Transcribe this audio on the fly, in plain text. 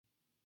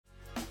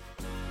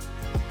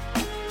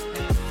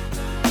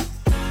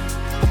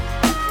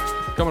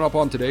Coming up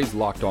on today's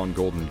Locked On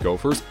Golden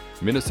Gophers,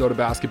 Minnesota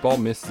basketball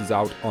misses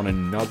out on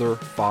another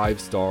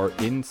 5-star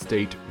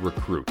in-state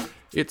recruit.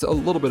 It's a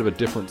little bit of a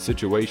different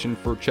situation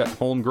for Chet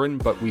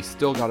Holmgren, but we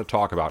still got to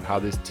talk about how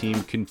this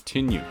team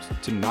continues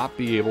to not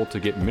be able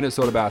to get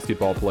Minnesota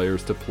basketball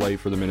players to play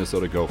for the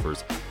Minnesota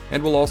Gophers.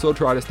 And we'll also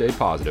try to stay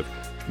positive.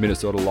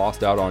 Minnesota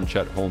lost out on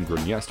Chet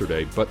Holmgren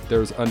yesterday, but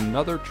there's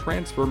another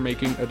transfer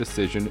making a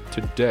decision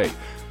today.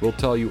 We'll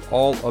tell you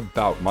all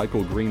about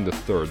Michael Green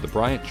III, the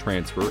Bryant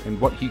transfer, and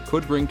what he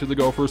could bring to the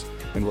Gophers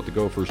and what the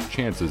Gophers'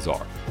 chances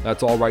are.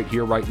 That's all right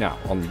here, right now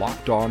on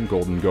Locked On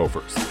Golden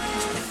Gophers.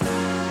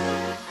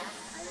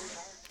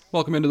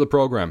 Welcome into the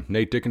program.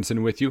 Nate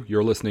Dickinson with you.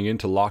 You're listening in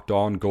to Locked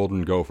On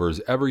Golden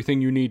Gophers. Everything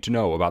you need to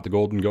know about the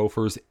Golden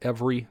Gophers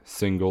every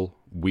single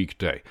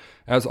weekday.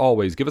 As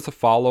always, give us a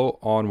follow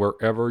on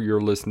wherever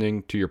you're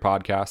listening to your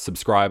podcast.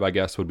 Subscribe, I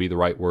guess, would be the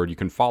right word. You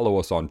can follow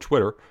us on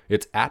Twitter.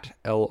 It's at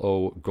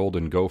LO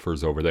Golden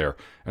Gophers over there.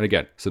 And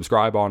again,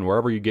 subscribe on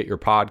wherever you get your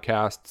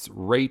podcasts.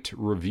 Rate,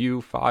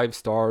 review, 5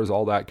 stars,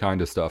 all that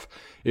kind of stuff.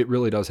 It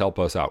really does help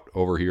us out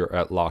over here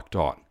at Locked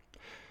On.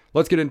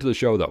 Let's get into the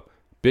show, though.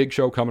 Big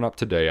show coming up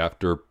today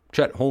after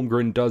Chet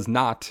Holmgren does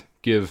not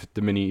give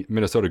the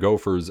Minnesota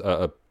Gophers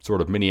a sort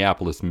of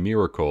Minneapolis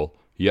miracle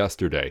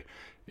yesterday.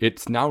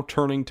 It's now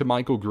turning to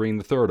Michael Green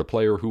III, a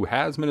player who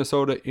has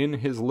Minnesota in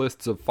his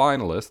lists of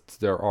finalists.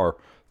 There are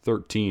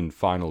 13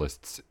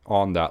 finalists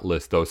on that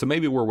list, though, so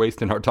maybe we're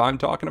wasting our time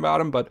talking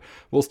about him, but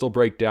we'll still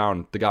break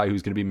down the guy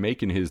who's going to be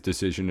making his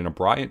decision in a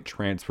Bryant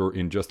transfer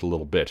in just a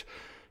little bit.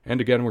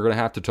 And again, we're going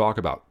to have to talk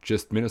about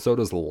just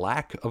Minnesota's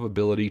lack of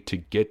ability to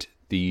get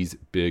these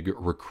big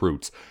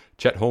recruits.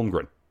 Chet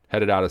Holmgren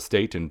headed out of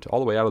state and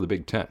all the way out of the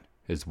Big Ten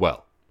as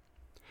well.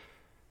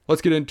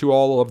 Let's get into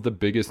all of the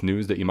biggest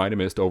news that you might have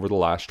missed over the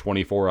last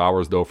 24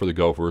 hours, though, for the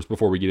Gophers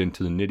before we get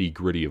into the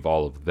nitty-gritty of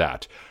all of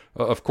that.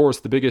 Of course,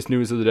 the biggest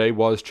news of the day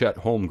was Chet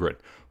Holmgren.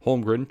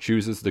 Holmgren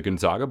chooses the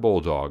Gonzaga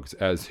Bulldogs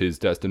as his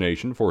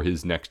destination for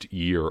his next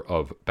year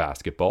of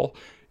basketball.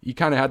 You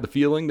kind of had the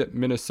feeling that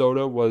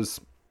Minnesota was,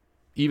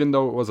 even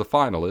though it was a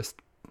finalist,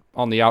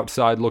 on the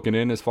outside looking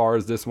in as far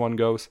as this one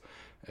goes,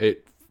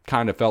 it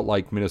kind of felt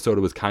like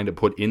Minnesota was kind of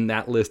put in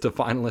that list of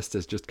finalists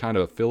as just kind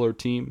of a filler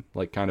team,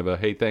 like kind of a,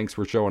 hey, thanks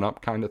for showing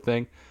up kind of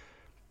thing.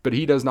 But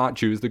he does not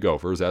choose the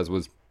Gophers, as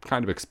was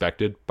kind of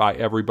expected by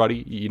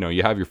everybody. You know,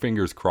 you have your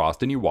fingers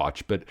crossed and you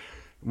watch, but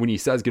when he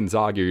says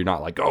Gonzaga, you're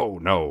not like, oh,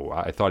 no,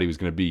 I thought he was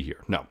going to be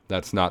here. No,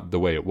 that's not the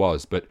way it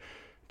was. But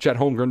Chet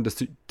Holmgren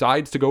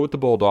decides to go with the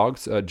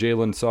Bulldogs,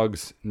 Jalen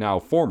Suggs' now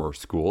former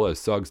school, as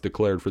Suggs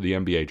declared for the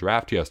NBA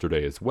draft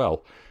yesterday as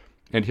well.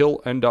 And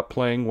he'll end up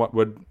playing what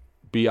would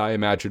be, I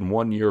imagine,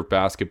 1 year of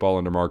basketball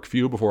under Mark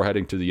Few before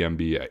heading to the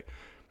NBA.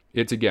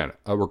 It's, again,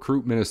 a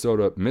recruit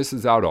Minnesota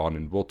misses out on,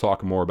 and we'll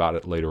talk more about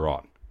it later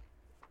on.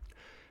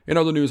 In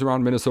other news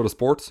around Minnesota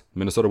sports,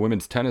 Minnesota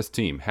women's tennis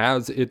team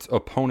has its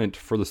opponent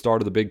for the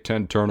start of the Big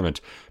Ten tournament.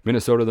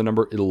 Minnesota, the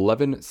number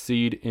 11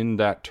 seed in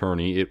that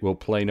tourney. It will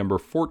play number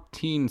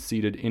 14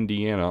 seeded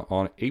Indiana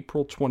on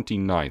April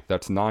 29th.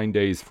 That's 9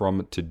 days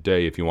from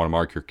today if you want to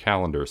mark your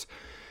calendars.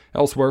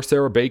 Elsewhere,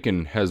 Sarah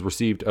Bacon has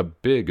received a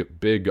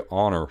big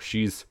honor.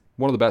 She's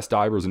one of the best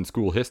divers in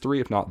school history,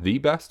 if not the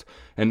best,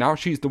 and now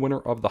she's the winner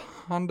of the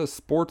Honda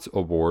Sports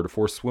Award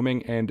for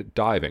swimming and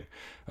diving.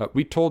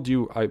 We told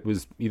you, it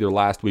was either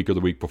last week or the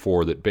week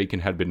before, that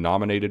Bacon had been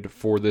nominated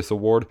for this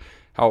award.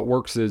 How it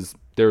works is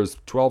there's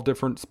 12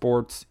 different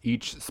sports.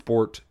 Each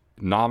sport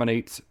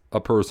nominates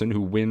a person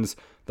who wins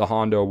the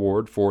Honda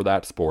Award for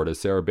that sport, as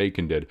Sarah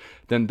Bacon did.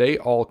 Then they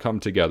all come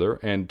together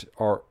and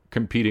are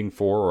competing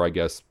for, or I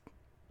guess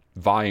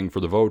vying for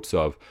the votes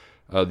of,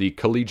 the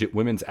Collegiate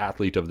Women's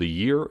Athlete of the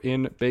Year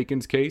in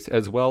Bacon's case,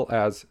 as well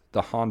as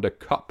the Honda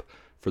Cup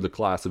for the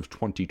class of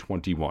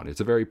 2021.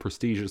 It's a very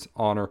prestigious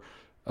honor,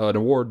 an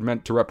award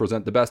meant to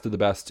represent the best of the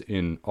best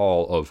in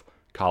all of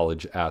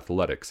college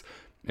athletics.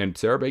 And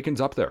Sarah Bacon's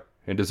up there,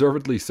 and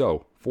deservedly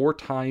so.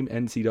 4-time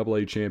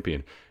NCAA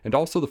champion, and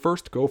also the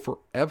first Gopher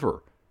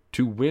ever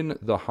to win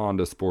the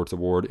Honda Sports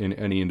Award in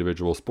any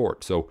individual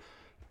sport. So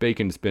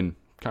Bacon's been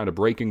kind of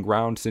breaking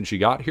ground since she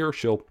got here.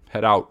 She'll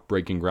head out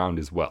breaking ground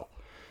as well.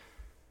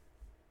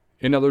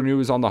 In other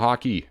news on the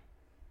hockey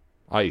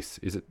ice,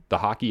 is it the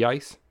hockey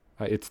ice?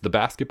 It's the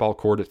basketball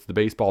court, it's the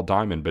baseball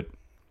diamond, but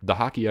the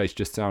hockey ice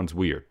just sounds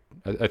weird.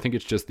 I think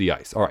it's just the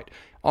ice. All right,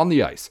 on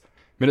the ice,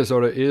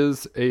 Minnesota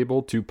is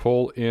able to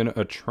pull in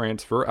a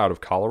transfer out of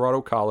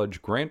Colorado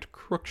College, Grant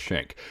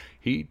Cruikshank.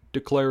 He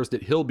declares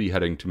that he'll be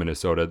heading to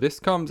Minnesota.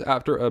 This comes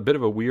after a bit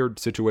of a weird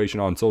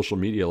situation on social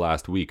media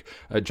last week.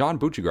 John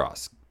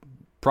Buccigross,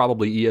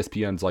 probably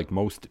ESPN's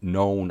most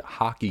known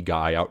hockey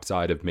guy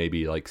outside of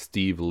maybe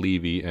Steve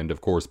Levy and of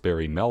course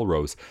Barry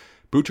Melrose.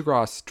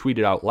 Buccigross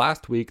tweeted out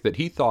last week that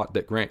he thought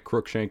that Grant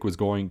Cruikshank was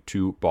going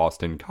to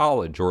Boston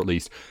College, or at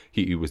least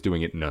he was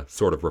doing it in a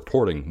sort of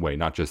reporting way,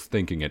 not just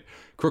thinking it.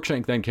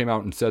 Cruikshank then came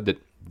out and said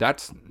that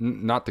that's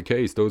not the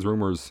case. Those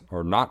rumors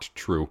are not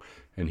true.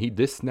 And he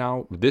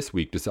this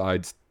week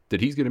decides that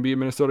he's going to be a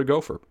Minnesota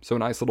Gopher. So a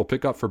nice little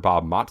pickup for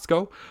Bob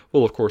Motzko.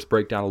 We'll, of course,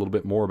 break down a little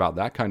bit more about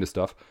that kind of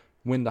stuff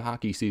when the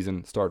hockey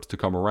season starts to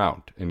come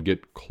around and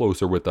get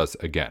closer with us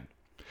again.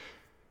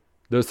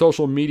 The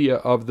social media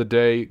of the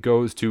day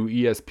goes to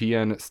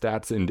ESPN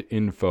Stats and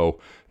Info.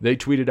 They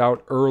tweeted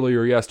out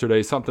earlier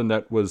yesterday something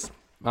that was,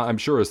 I'm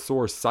sure, a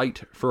sore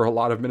sight for a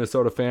lot of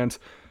Minnesota fans.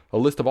 A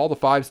list of all the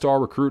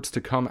 5-star recruits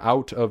to come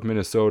out of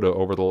Minnesota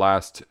over the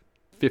last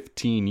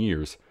 15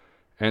 years.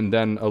 And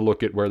then a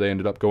look at where they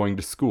ended up going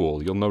to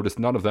school. You'll notice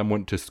none of them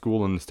went to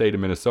school in the state of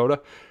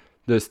Minnesota.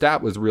 The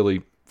stat was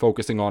really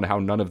focusing on how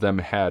none of them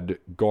had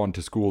gone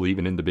to school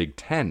even in the Big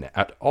Ten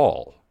at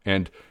all.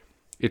 And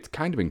it's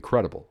kind of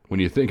incredible when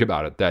you think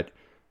about it that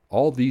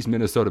all these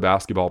Minnesota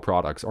basketball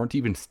products aren't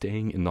even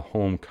staying in the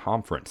home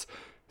conference.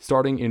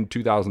 Starting in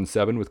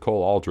 2007 with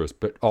Cole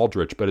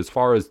Aldrich, but as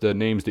far as the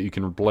names that you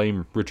can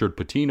blame Richard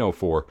Pitino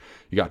for,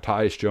 you got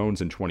Tyus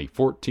Jones in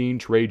 2014,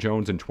 Trey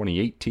Jones in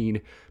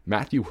 2018,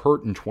 Matthew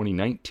Hurt in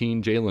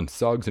 2019, Jalen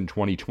Suggs in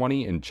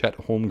 2020, and Chet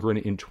Holmgren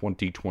in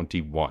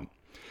 2021.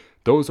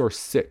 Those are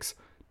 6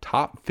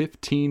 top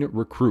 15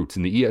 recruits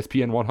in the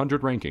ESPN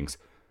 100 rankings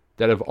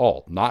that have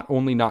all not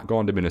only not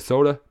gone to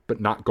Minnesota, but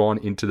not gone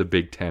into the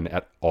Big Ten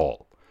at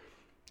all.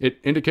 It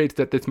indicates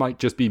that this might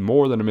just be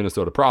more than a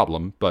Minnesota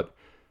problem, but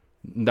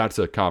that's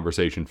a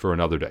conversation for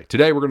another day.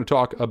 Today, we're going to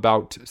talk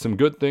about some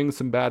good things,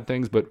 some bad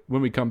things, but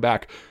when we come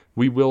back,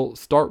 we will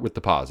start with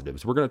the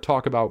positives. We're going to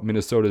talk about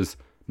Minnesota's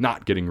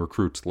not getting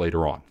recruits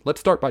later on. Let's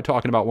start by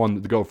talking about one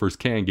that the Gophers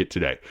can get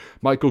today.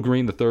 Michael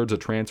Green III's a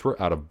transfer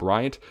out of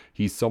Bryant.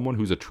 He's someone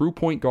who's a true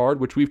point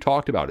guard, which we've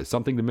talked about is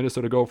something the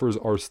Minnesota Gophers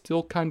are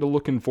still kind of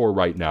looking for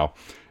right now,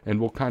 and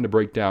we'll kind of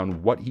break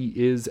down what he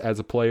is as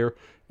a player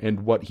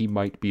and what he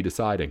might be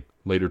deciding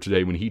later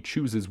today when he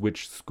chooses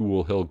which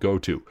school he'll go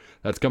to.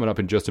 That's coming up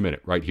in just a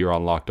minute, right here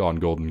on Locked On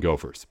Golden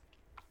Gophers.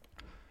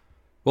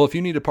 Well, if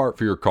you need a part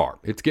for your car,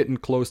 it's getting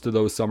close to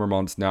those summer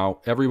months now.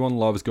 Everyone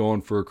loves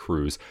going for a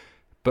cruise.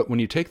 But when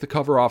you take the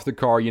cover off the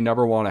car, you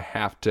never want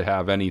to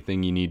have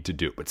anything you need to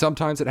do. But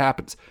sometimes it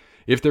happens.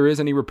 If there is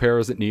any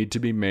repairs that need to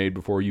be made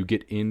before you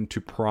get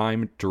into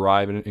prime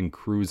driving and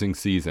cruising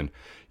season,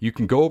 you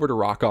can go over to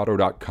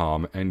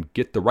rockauto.com and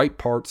get the right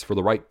parts for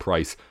the right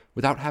price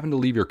without having to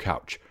leave your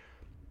couch.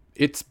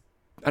 It's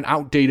an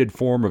outdated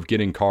form of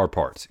getting car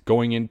parts,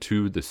 going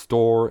into the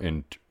store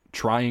and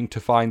trying to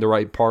find the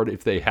right part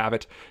if they have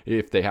it.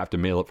 If they have to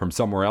mail it from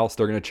somewhere else,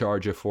 they're going to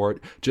charge you for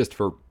it. Just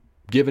for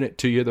giving it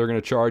to you, they're going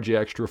to charge you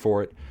extra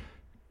for it.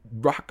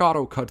 Rock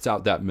Auto cuts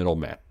out that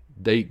middleman.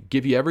 They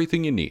give you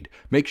everything you need.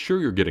 Make sure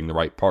you're getting the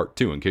right part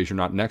too, in case you're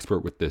not an expert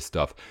with this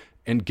stuff,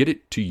 and get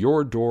it to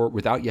your door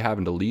without you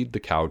having to leave the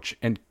couch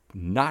and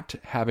not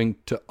having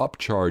to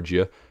upcharge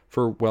you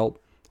for, well,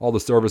 all the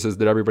services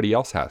that everybody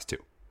else has to.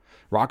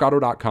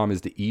 RockAuto.com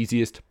is the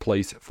easiest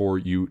place for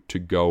you to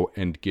go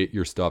and get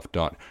your stuff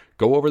done.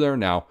 Go over there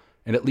now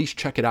and at least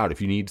check it out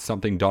if you need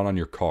something done on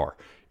your car.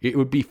 It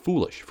would be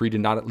foolish for you to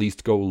not at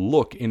least go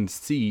look and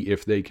see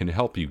if they can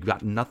help you. You've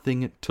got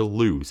nothing to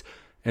lose.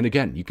 And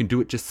again, you can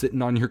do it just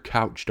sitting on your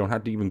couch. Don't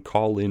have to even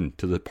call in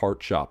to the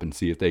part shop and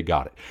see if they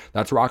got it.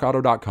 That's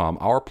rockauto.com,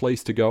 our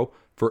place to go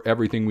for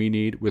everything we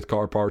need with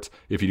car parts.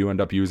 If you do end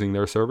up using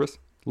their service,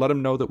 let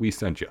them know that we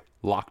sent you,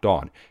 Locked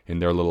On, in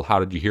their little How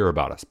Did You Hear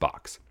About Us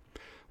box.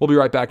 We'll be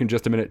right back in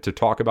just a minute to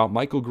talk about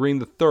Michael Green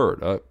III,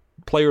 a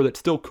player that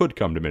still could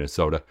come to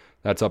Minnesota.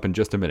 That's up in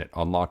just a minute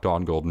on Locked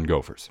On Golden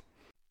Gophers.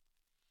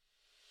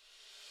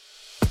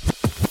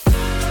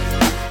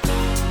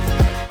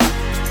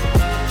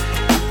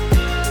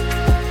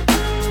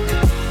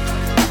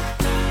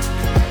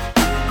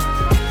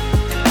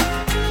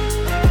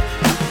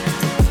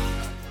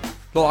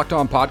 The Locked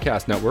On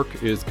Podcast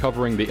Network is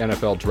covering the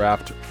NFL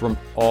Draft from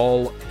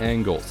all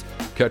angles.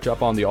 Catch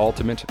up on the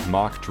Ultimate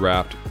Mock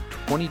Draft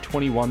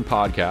 2021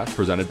 podcast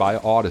presented by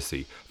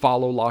Odyssey.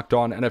 Follow Locked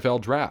On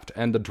NFL Draft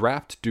and the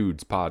Draft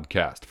Dudes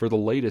podcast for the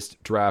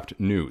latest draft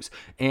news.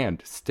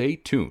 And stay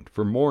tuned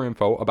for more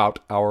info about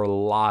our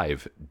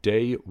live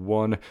Day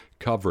 1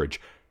 coverage.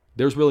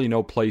 There's really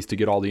no place to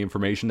get all the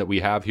information that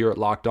we have here at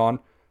Locked On.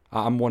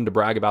 I'm one to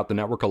brag about the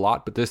network a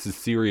lot, but this is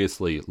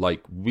seriously,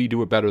 like, we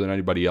do it better than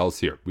anybody else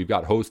here. We've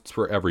got hosts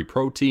for every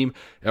pro team,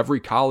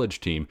 every college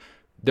team.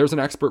 There's an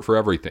expert for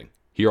everything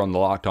here on the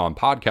Locked On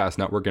Podcast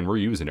Network, and we're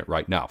using it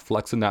right now,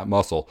 flexing that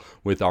muscle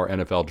with our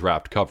NFL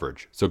draft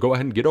coverage. So go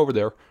ahead and get over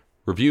there,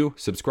 review,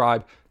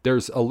 subscribe.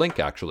 There's a link,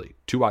 actually,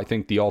 to, I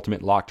think, the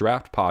Ultimate Lock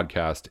Draft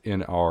podcast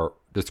in our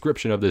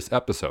description of this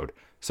episode.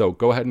 So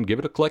go ahead and give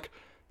it a click.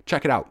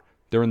 Check it out.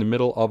 They're in the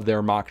middle of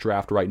their mock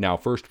draft right now.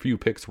 First few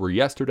picks were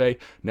yesterday.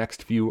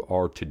 Next few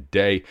are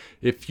today.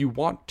 If you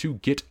want to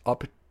get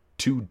up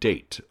to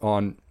date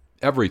on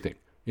everything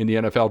in the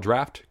NFL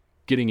draft,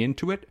 getting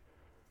into it,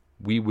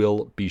 we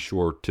will be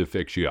sure to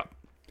fix you up.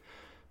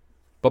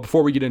 But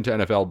before we get into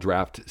NFL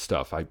draft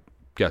stuff, I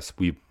guess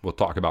we will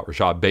talk about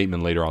Rashad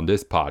Bateman later on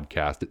this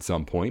podcast at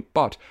some point.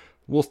 But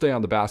we'll stay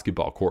on the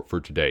basketball court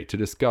for today to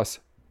discuss,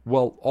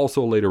 well,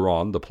 also later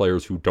on, the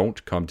players who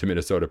don't come to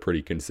Minnesota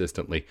pretty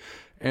consistently,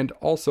 and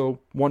also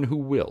one who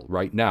will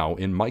right now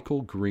in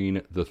Michael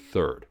Green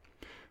III.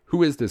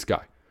 Who is this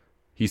guy?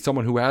 He's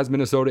someone who has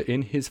Minnesota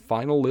in his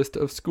final list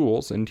of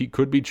schools, and he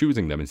could be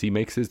choosing them as he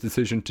makes his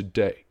decision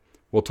today.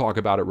 We'll talk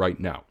about it right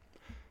now.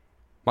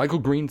 Michael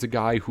Green's a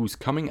guy who's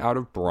coming out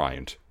of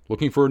Bryant,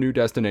 looking for a new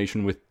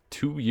destination with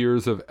 2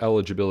 years of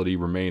eligibility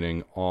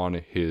remaining on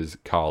his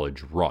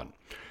college run.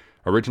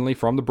 Originally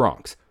from the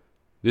Bronx,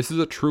 this is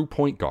a true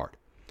point guard.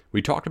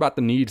 We talked about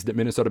the needs that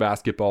Minnesota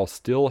basketball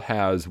still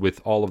has with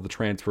all of the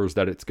transfers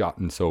that it's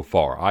gotten so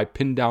far. I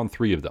pinned down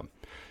 3 of them.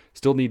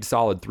 Still need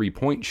solid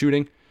 3-point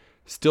shooting.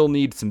 Still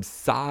need some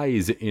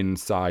size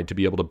inside to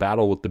be able to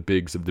battle with the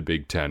bigs of the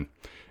Big Ten.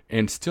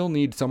 And still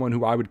need someone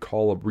who I would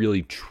call a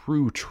really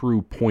true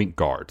point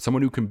guard.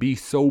 Someone who can be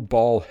so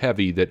ball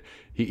heavy that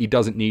he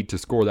doesn't need to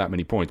score that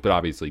many points, but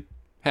obviously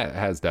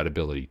has that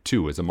ability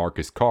too, as a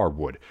Marcus Carr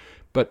would.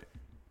 But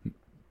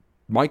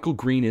Michael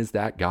Green is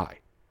that guy.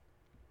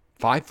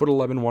 5'11",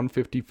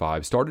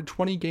 155, started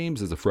 20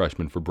 games as a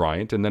freshman for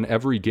Bryant, and then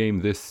every game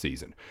this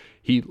season.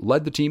 He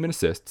led the team in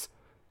assists.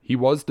 He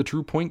was the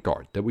true point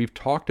guard that we've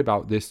talked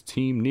about this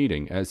team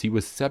needing, as he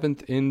was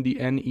 7th in the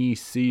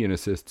NEC in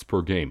assists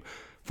per game,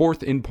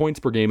 4th in points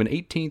per game, and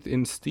 18th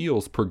in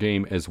steals per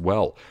game as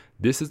well.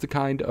 This is the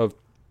kind of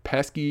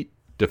pesky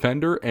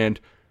defender and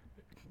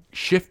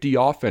shifty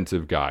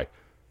offensive guy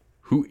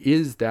who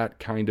is that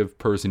kind of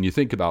person you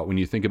think about when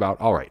you think about,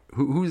 all right,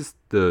 who's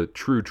the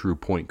true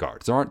point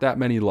guards? There aren't that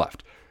many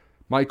left.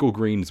 Michael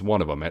Green's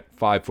one of them. At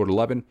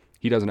 5'11",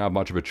 he doesn't have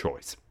much of a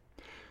choice.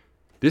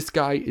 This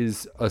guy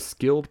is a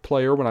skilled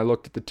player when I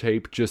looked at the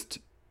tape, just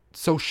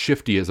so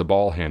shifty as a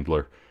ball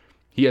handler.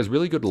 He has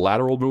really good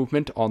lateral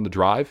movement on the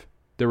drive.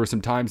 There were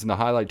some times in the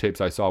highlight tapes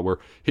I saw where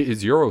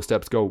his Euro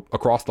steps go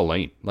across the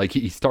lane. Like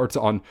he starts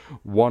on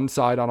one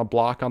side on a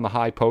block on the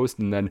high post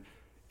and then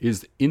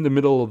is in the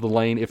middle of the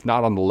lane, if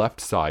not on the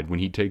left side, when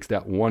he takes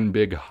that one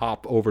big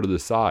hop over to the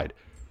side.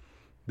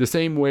 The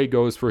same way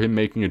goes for him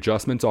making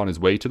adjustments on his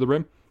way to the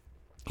rim.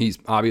 He's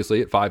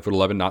obviously at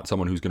 5'11", not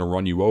someone who's going to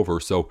run you over,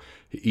 so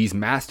he's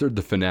mastered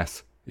the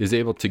finesse, is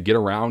able to get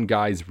around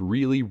guys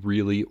really,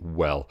 really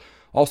well.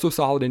 Also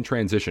solid in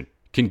transition.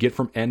 Can get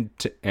from end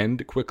to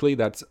end quickly.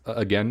 That's,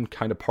 again,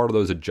 kind of part of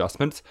those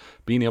adjustments.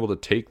 Being able to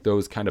take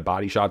those kind of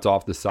body shots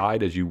off the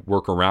side as you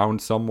work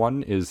around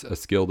someone is a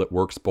skill that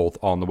works both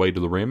on the way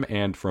to the rim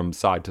and from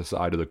side to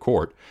side of the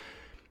court.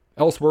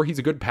 Elsewhere, he's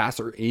a good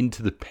passer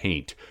into the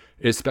paint,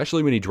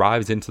 especially when he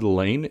drives into the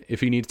lane.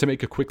 If he needs to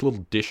make a quick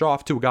little dish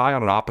off to a guy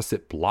on an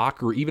opposite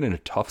block or even in a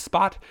tough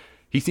spot,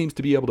 he seems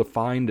to be able to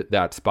find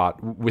that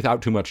spot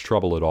without too much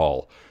trouble at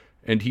all.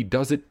 And he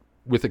does it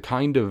with a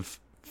kind of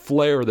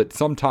flair that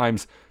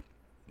sometimes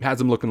has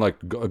him looking like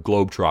a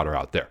globetrotter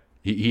out there.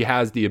 He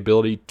has the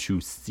ability to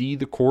see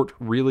the court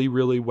really,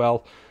 really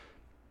well.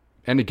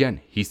 And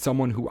again, he's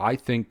someone who I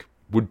think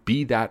would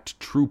be that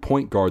true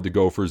point guard the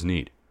Gophers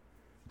need.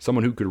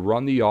 Someone who could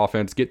run the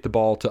offense, get the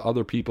ball to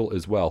other people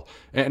as well.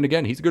 And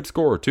again, he's a good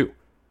scorer too.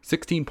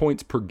 16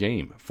 points per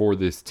game for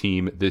this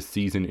team this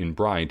season in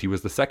Bryant. He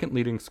was the second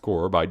leading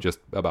scorer by just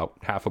about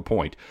half a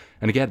point.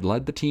 And again,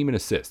 led the team in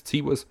assists.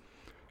 He was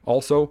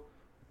also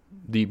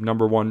the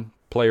number 1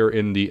 player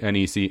in the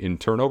NEC in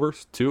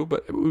turnovers too,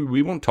 but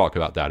we won't talk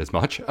about that as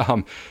much.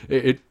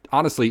 It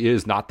honestly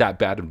is not that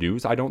bad of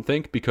news, I don't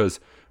think,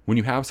 because when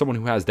you have someone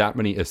who has that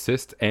many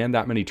assists and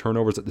that many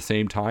turnovers at the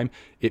same time,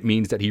 it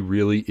means that he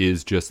really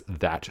is just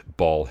that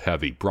ball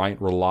heavy. Bryant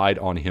relied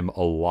on him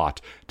a lot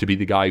to be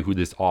the guy who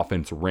this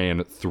offense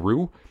ran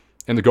through,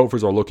 and the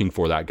Gophers are looking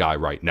for that guy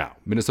right now.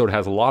 Minnesota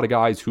has a lot of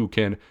guys who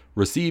can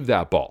receive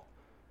that ball,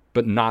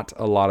 but not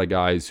a lot of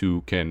guys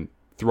who can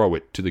throw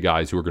it to the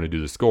guys who are going to do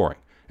the scoring.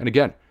 And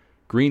again,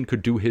 Green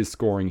could do his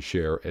scoring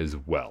share as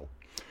well.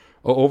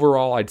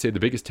 Overall, I'd say the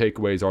biggest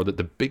takeaways are that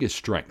the biggest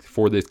strength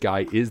for this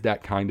guy is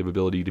that kind of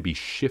ability to be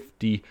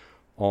shifty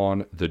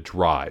on the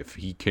drive.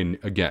 He can,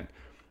 again,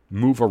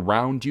 move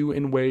around you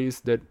in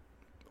ways that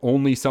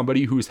only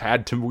somebody who's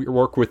had to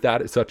work with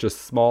that at such a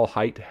small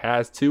height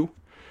has to.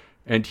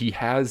 And he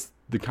has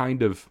the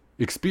kind of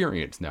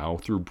experience now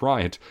through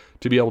Bryant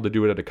to be able to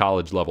do it at a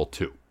college level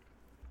too.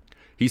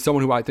 He's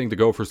someone who I think the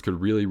Gophers could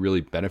really,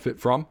 really benefit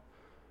from.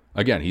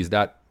 Again, he's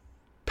that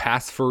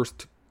pass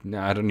first.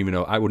 I don't even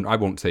know. I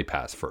won't say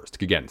pass first.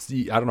 Again,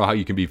 I don't know how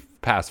you can be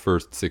pass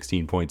first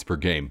 16 points per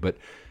game, but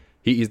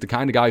he's the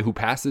kind of guy who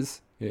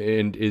passes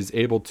and is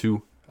able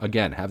to,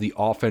 again, have the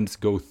offense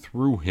go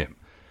through him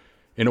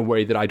in a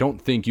way that I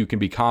don't think you can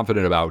be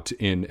confident about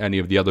in any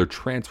of the other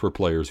transfer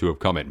players who have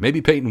come in.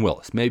 Maybe Peyton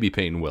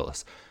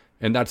Willis.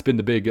 And that's been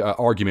the big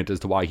argument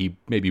as to why he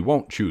maybe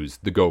won't choose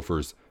the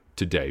Gophers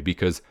today,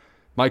 because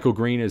Michael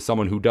Green is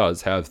someone who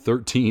does have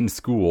 13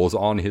 schools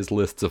on his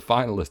lists of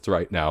finalists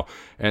right now,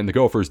 and the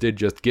Gophers did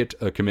just get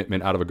a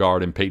commitment out of a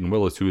guard in Peyton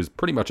Willis, who is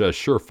pretty much a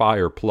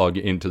surefire plug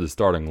into the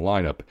starting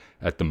lineup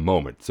at the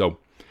moment. So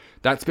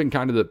that's been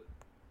kind of the,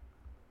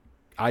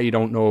 I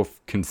don't know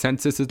if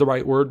consensus is the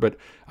right word, but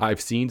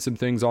I've seen some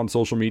things on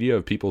social media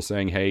of people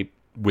saying, hey,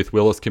 with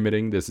Willis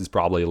committing, this is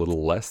probably a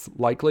little less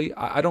likely.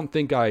 I don't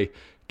think I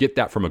get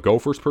that from a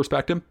Gophers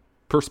perspective.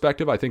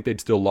 I think they'd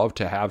still love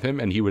to have him,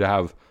 and he would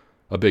have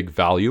a big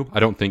value. I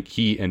don't think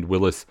he and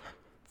Willis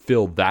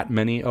fill that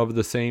many of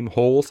the same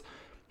holes.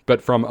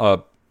 But from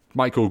a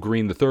Michael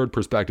Green III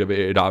perspective,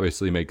 it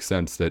obviously makes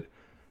sense that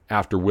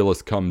after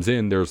Willis comes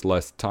in, there's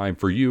less time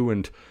for you.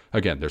 And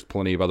again, there's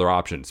plenty of other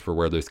options for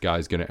where this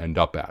guy's going to end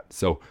up at.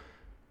 So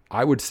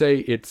I would say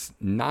it's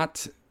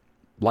not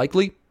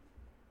likely.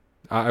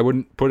 I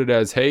wouldn't put it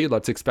as, hey,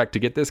 let's expect to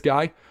get this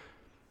guy.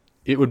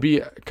 It would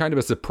be kind of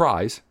a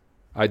surprise,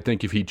 I'd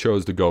think, if he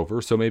chose the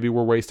Gophers. So maybe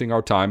we're wasting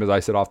our time, as I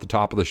said off the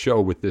top of the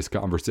show, with this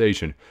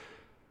conversation.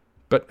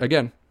 But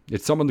again,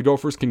 it's someone the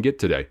Gophers can get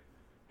today.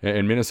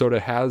 And Minnesota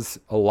has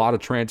a lot of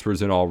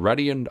transfers in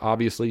already and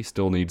obviously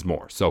still needs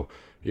more. So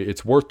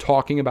it's worth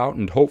talking about,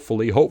 and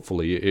hopefully,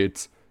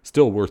 it's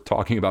still worth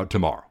talking about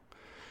tomorrow.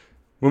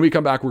 When we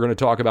come back, we're going to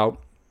talk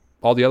about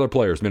all the other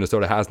players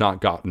Minnesota has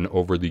not gotten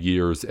over the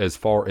years as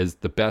far as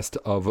the best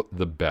of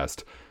the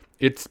best.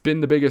 It's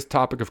been the biggest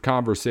topic of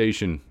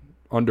conversation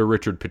under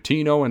Richard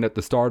Pitino and at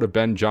the start of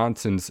Ben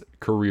Johnson's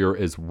career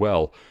as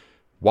well.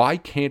 Why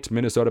can't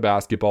Minnesota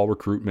basketball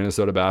recruit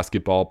Minnesota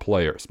basketball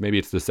players? Maybe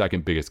it's the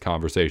second biggest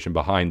conversation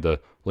behind the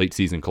late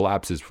season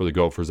collapses for the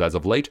Gophers as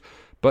of late,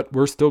 but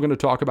we're still going to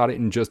talk about it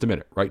in just a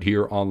minute right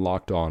here on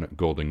Locked On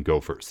Golden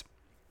Gophers.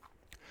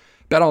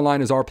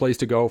 BetOnline is our place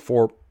to go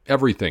for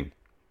everything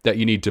that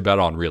you need to bet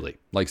on, really.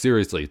 Like,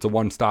 seriously, it's a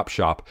one-stop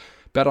shop.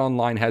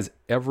 BetOnline has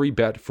every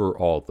bet for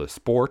all the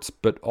sports,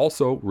 but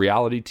also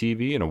reality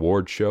TV and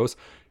award shows.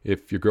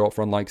 If your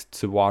girlfriend likes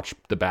to watch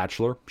The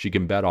Bachelor, she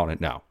can bet on it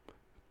now.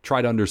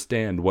 Try to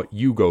understand what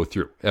you go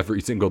through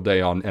every single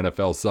day on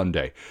NFL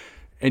Sunday.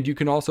 And you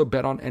can also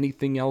bet on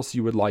anything else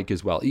you would like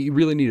as well. You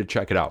really need to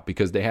check it out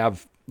because they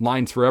have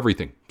lines for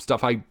everything.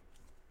 Stuff I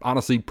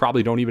honestly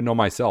probably don't even know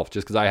myself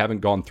just because I haven't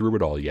gone through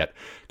it all yet.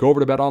 Go over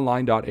to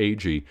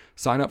betonline.ag,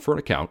 sign up for an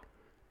account,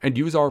 and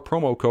use our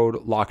promo code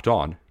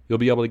LOCKEDON. You'll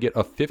be able to get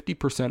a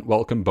 50%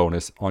 welcome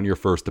bonus on your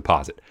first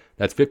deposit.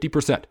 That's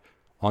 50%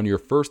 on your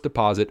first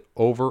deposit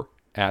over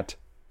at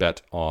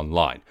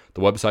BetOnline.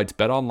 The website's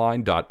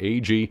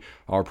betonline.ag.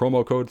 Our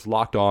promo code's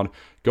LOCKEDON.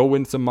 Go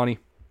win some money.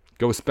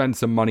 Go spend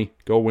some money.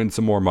 Go win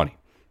some more money.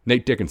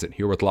 Nate Dickinson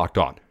here with Locked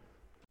On.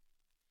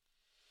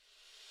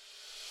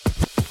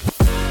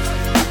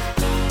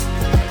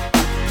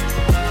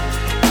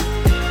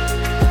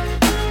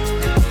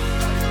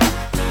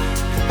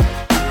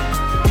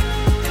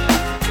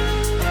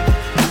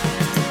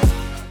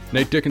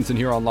 Nate Dickinson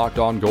here on Locked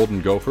On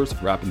Golden Gophers,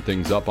 wrapping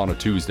things up on a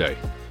Tuesday.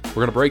 We're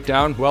going to break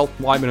down,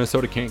 why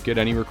Minnesota can't get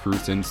any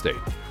recruits in state.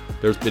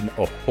 There's been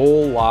a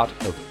whole lot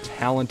of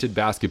talented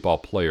basketball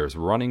players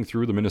running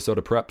through the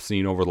Minnesota prep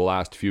scene over the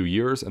last few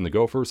years, and the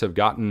Gophers have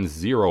gotten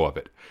zero of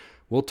it.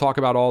 We'll talk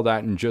about all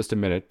that in just a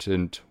minute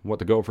and what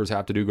the Gophers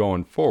have to do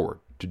going forward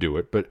to do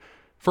it. But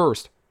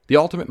first, the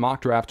Ultimate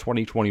Mock Draft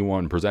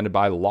 2021 presented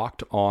by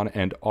Locked On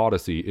and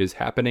Odyssey is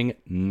happening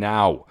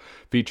now,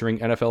 featuring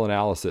NFL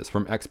analysis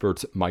from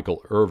experts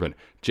Michael Irvin,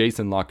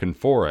 Jason La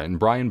Canfora, and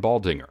Brian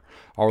Baldinger.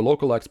 Our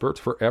local experts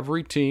for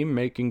every team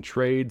making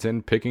trades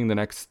and picking the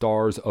next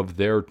stars of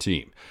their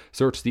team.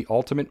 Search the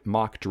Ultimate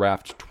Mock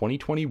Draft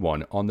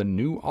 2021 on the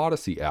new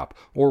Odyssey app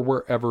or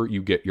wherever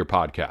you get your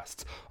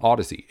podcasts.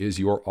 Odyssey is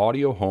your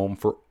audio home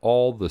for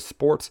all the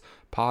sports,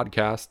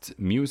 podcasts,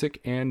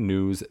 music, and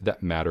news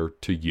that matter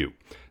to you.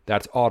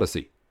 That's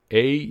Odyssey,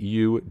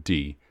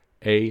 Audacy.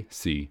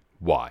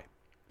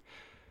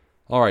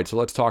 All right, so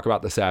let's talk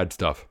about the sad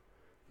stuff.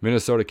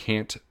 Minnesota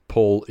can't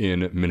pull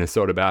in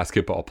Minnesota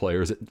basketball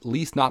players, at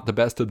least not the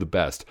best of the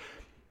best.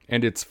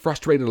 And it's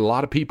frustrated a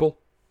lot of people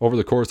over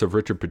the course of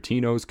Richard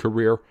Pitino's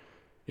career.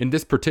 In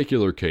this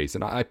particular case,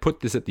 and I put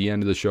this at the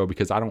end of the show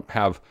because I don't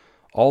have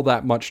all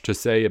that much to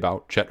say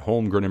about Chet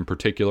Holmgren in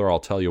particular. I'll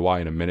tell you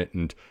why in a minute.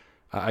 And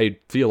I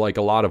feel like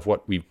a lot of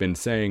what we've been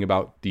saying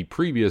about the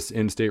previous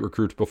in-state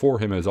recruits before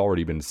him has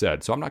already been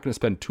said. So I'm not going to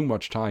spend too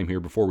much time here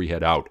before we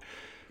head out.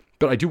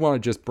 But I do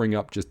want to just bring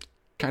up just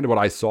kind of what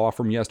I saw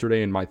from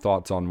yesterday and my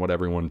thoughts on what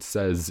everyone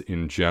says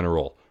in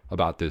general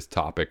about this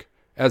topic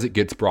as it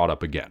gets brought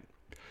up again.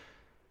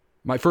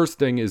 My first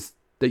thing is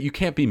that you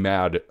can't be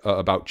mad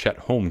about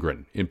Chet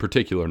Holmgren in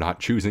particular not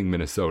choosing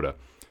Minnesota.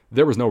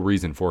 There was no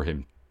reason for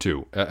him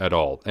to at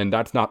all. And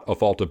that's not a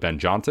fault of Ben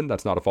Johnson.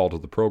 That's not a fault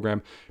of the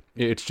program.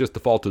 It's just the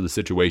fault of the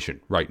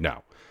situation right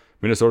now.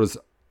 Minnesota's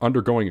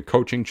undergoing a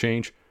coaching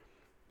change.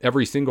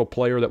 Every single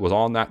player that was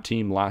on that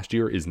team last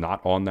year is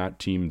not on that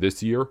team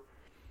this year.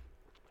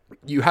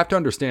 You have to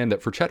understand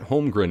that for Chet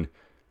Holmgren,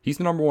 he's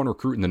the number one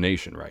recruit in the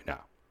nation right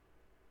now.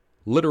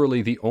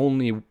 Literally the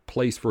only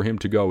place for him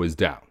to go is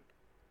down.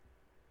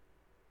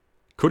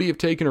 Could he have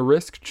taken a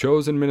risk,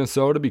 chosen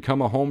Minnesota,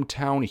 become a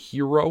hometown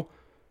hero,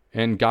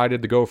 and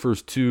guided the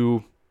Gophers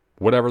to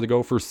whatever the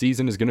Gophers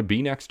season is going to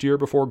be next year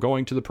before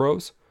going to the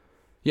pros?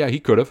 Yeah, he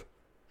could have.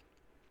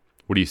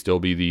 Would he still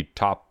be the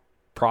top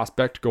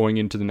prospect going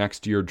into the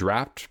next year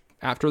draft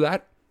after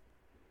that?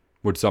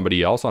 Would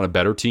somebody else on a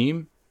better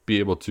team be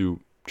able to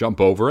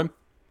jump over him?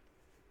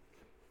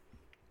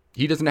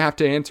 He doesn't have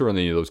to answer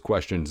any of those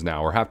questions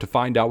now or have to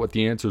find out what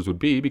the answers would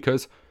be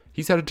because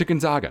he's headed to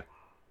Gonzaga.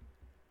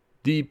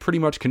 The pretty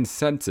much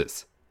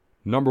consensus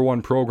number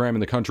one program in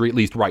the country, at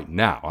least right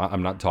now.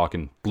 I'm not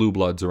talking blue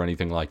bloods or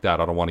anything like that.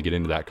 I don't want to get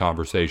into that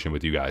conversation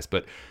with you guys.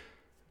 But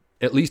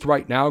at least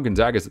right now,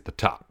 Gonzaga's at the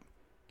top.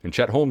 And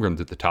Chet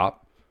Holmgren's at the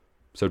top.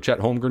 So Chet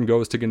Holmgren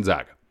goes to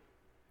Gonzaga.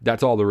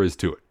 That's all there is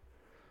to it.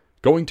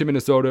 Going to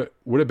Minnesota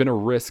would have been a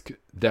risk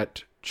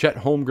that Chet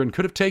Holmgren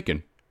could have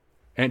taken.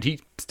 And he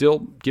still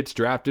gets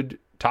drafted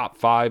top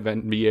 5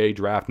 NBA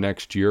draft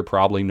next year,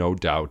 probably, no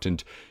doubt.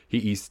 And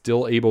he's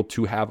still able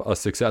to have a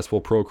successful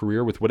pro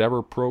career with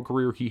whatever pro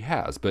career he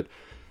has. But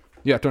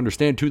you have to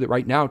understand, too, that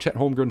right now, Chet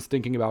Holmgren's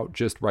thinking about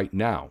just right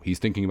now. He's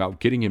thinking about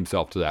getting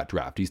himself to that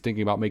draft. He's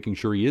thinking about making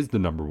sure he is the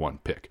number one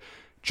pick,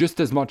 just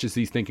as much as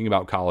he's thinking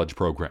about college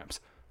programs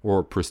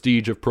or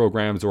prestige of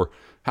programs or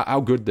how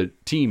good the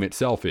team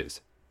itself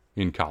is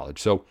in college.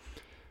 So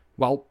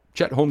while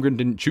Chet Holmgren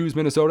didn't choose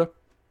Minnesota,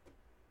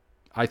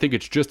 I think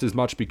it's just as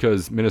much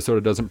because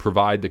Minnesota doesn't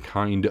provide the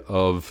kind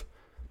of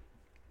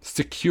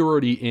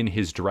security in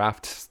his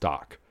draft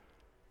stock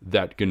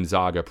that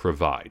Gonzaga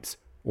provides,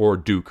 or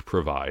Duke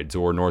provides,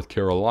 or North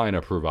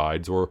Carolina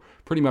provides, or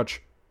pretty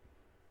much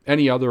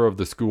any other of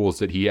the schools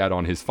that he had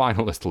on his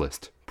finalist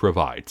list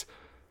provides.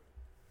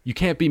 You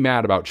can't be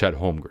mad about Chet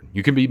Holmgren.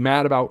 You can be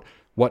mad about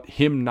what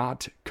him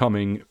not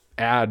coming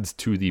adds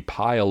to the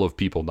pile of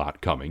people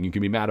not coming. You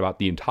can be mad about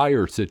the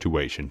entire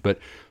situation, but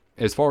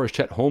as far as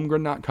Chet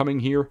Holmgren not coming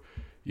here,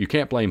 you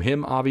can't blame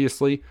him,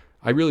 obviously.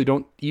 I really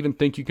don't even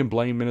think you can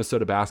blame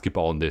Minnesota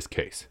basketball in this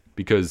case,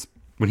 because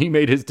when he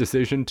made his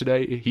decision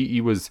today, he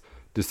was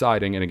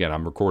deciding, and again,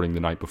 I'm recording the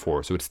night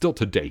before, so it's still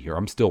today here.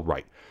 I'm still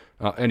right.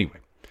 Anyway,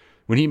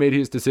 when he made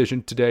his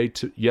decision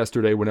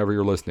yesterday, whenever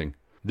you're listening,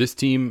 this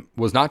team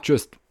was not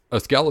just a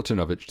skeleton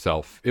of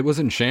itself. It was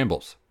in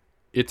shambles.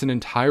 It's an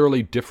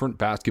entirely different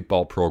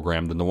basketball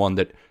program than the one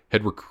that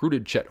had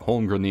recruited Chet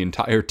Holmgren the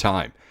entire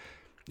time.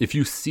 If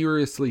you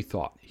seriously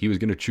thought he was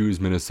going to choose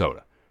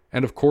Minnesota,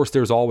 and of course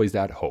there's always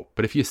that hope,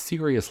 but if you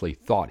seriously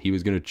thought he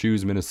was going to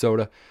choose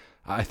Minnesota,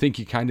 I think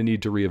you kind of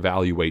need to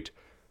reevaluate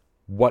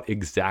what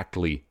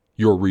exactly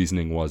your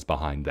reasoning was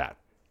behind that,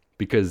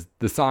 because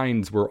the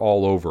signs were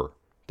all over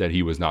that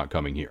he was not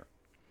coming here.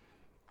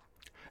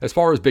 As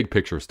far as big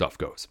picture stuff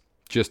goes,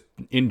 just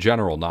in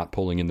general not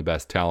pulling in the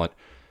best talent,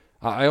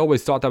 I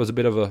always thought that was a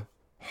bit of a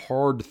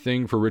hard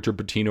thing for Richard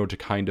Pitino to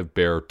kind of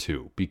bear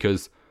too,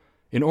 because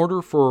in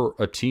order for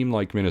a team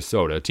like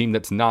Minnesota, a team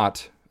that's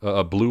not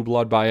a blue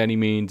blood by any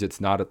means, it's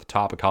not at the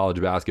top of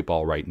college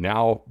basketball right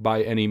now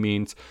by any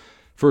means,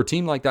 for a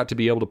team like that to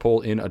be able to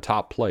pull in a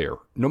top player,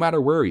 no matter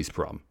where he's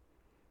from,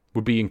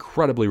 would be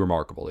incredibly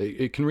remarkable.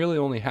 It can really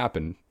only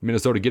happen,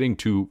 Minnesota getting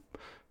to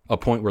a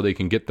point where they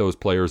can get those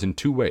players in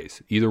two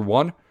ways. Either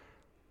one,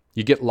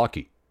 you get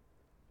lucky.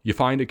 You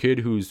find a kid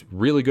who's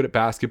really good at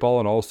basketball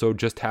and also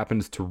just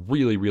happens to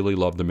really, really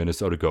love the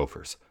Minnesota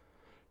Gophers.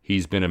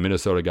 He's been a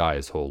Minnesota guy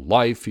his whole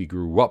life. He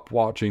grew up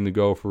watching the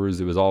Gophers.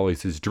 It was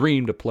always his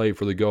dream to play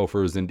for the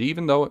Gophers. And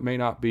even though it may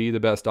not be the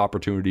best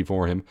opportunity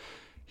for him,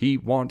 he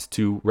wants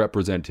to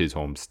represent his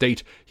home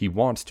state. He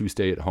wants to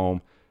stay at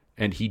home.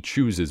 And he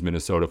chooses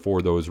Minnesota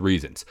for those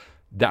reasons.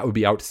 That would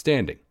be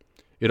outstanding.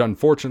 It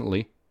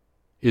unfortunately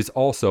is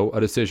also a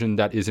decision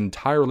that is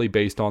entirely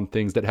based on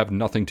things that have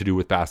nothing to do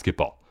with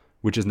basketball,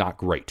 which is not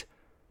great.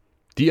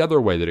 The other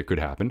way that it could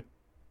happen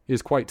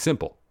is quite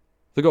simple.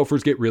 The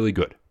Gophers get really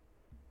good.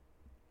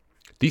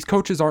 These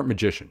coaches aren't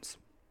magicians.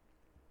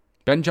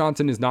 Ben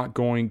Johnson is not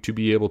going to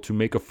be able to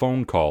make a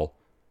phone call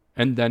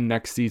and then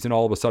next season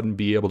all of a sudden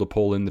be able to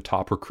pull in the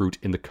top recruit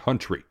in the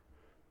country.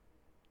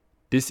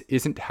 This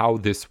isn't how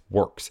this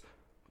works.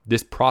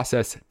 This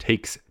process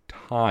takes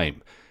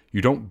time.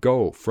 You don't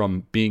go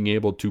from being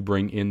able to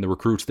bring in the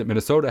recruits that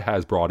Minnesota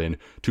has brought in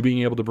to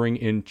being able to bring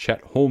in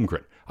Chet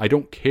Holmgren. I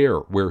don't care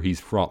where he's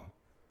from.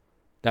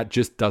 That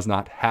just does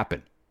not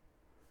happen.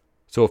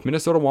 So if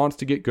Minnesota wants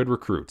to get good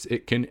recruits,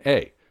 it can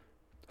A,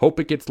 hope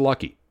it gets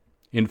lucky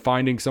in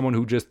finding someone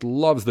who just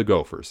loves the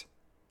Gophers,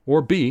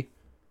 or B,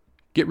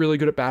 get really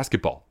good at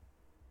basketball.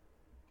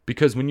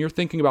 Because when you're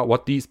thinking about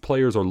what these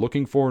players are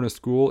looking for in a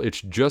school,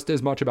 it's just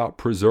as much about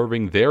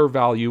preserving their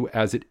value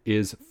as it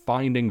is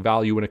finding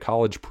value in a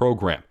college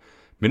program.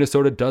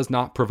 Minnesota does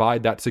not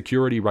provide that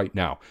security right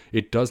now.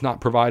 It does not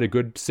provide a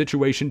good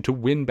situation to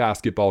win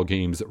basketball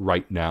games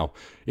right now.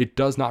 It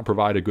does not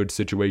provide a good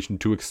situation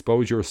to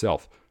expose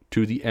yourself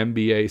to the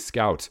NBA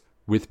scouts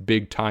with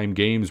big-time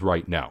games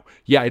right now.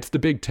 Yeah, it's the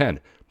Big Ten,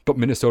 but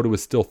Minnesota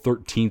was still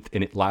 13th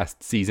in it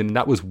last season, and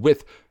that was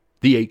with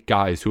the 8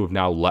 guys who have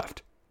now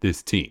left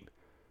this team.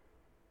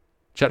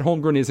 Chet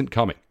Holmgren isn't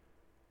coming.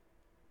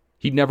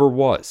 He never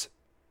was.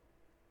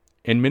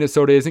 And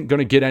Minnesota isn't going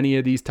to get any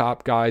of these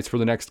top guys for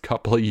the next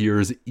couple of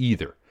years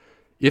either.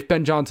 If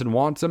Ben Johnson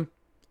wants him,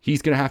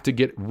 he's going to have to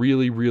get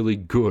really, really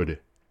good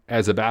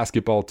as a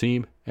basketball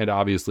team and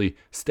obviously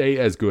stay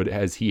as good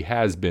as he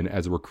has been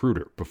as a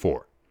recruiter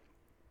before.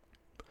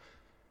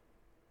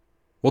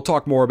 We'll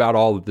talk more about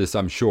all of this,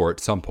 I'm sure, at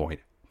some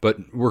point.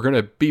 But we're going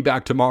to be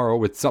back tomorrow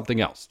with something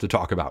else to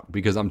talk about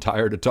because I'm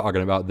tired of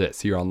talking about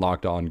this here on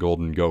Locked On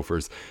Golden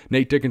Gophers.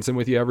 Nate Dickinson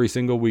with you every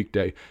single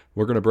weekday.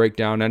 We're going to break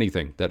down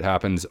anything that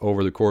happens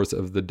over the course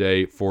of the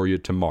day for you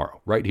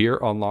tomorrow, right here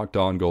on Locked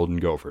On Golden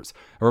Gophers.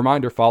 A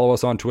reminder, follow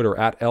us on Twitter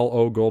at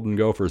LO Golden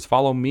Gophers.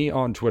 Follow me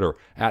on Twitter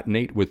at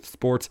Nate with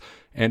Sports.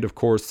 And of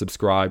course,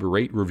 subscribe,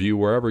 rate, review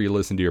wherever you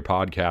listen to your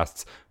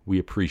podcasts. We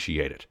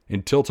appreciate it.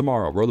 Until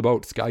tomorrow, row the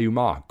boat,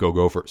 Ski-U-Mah, go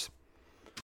Gophers.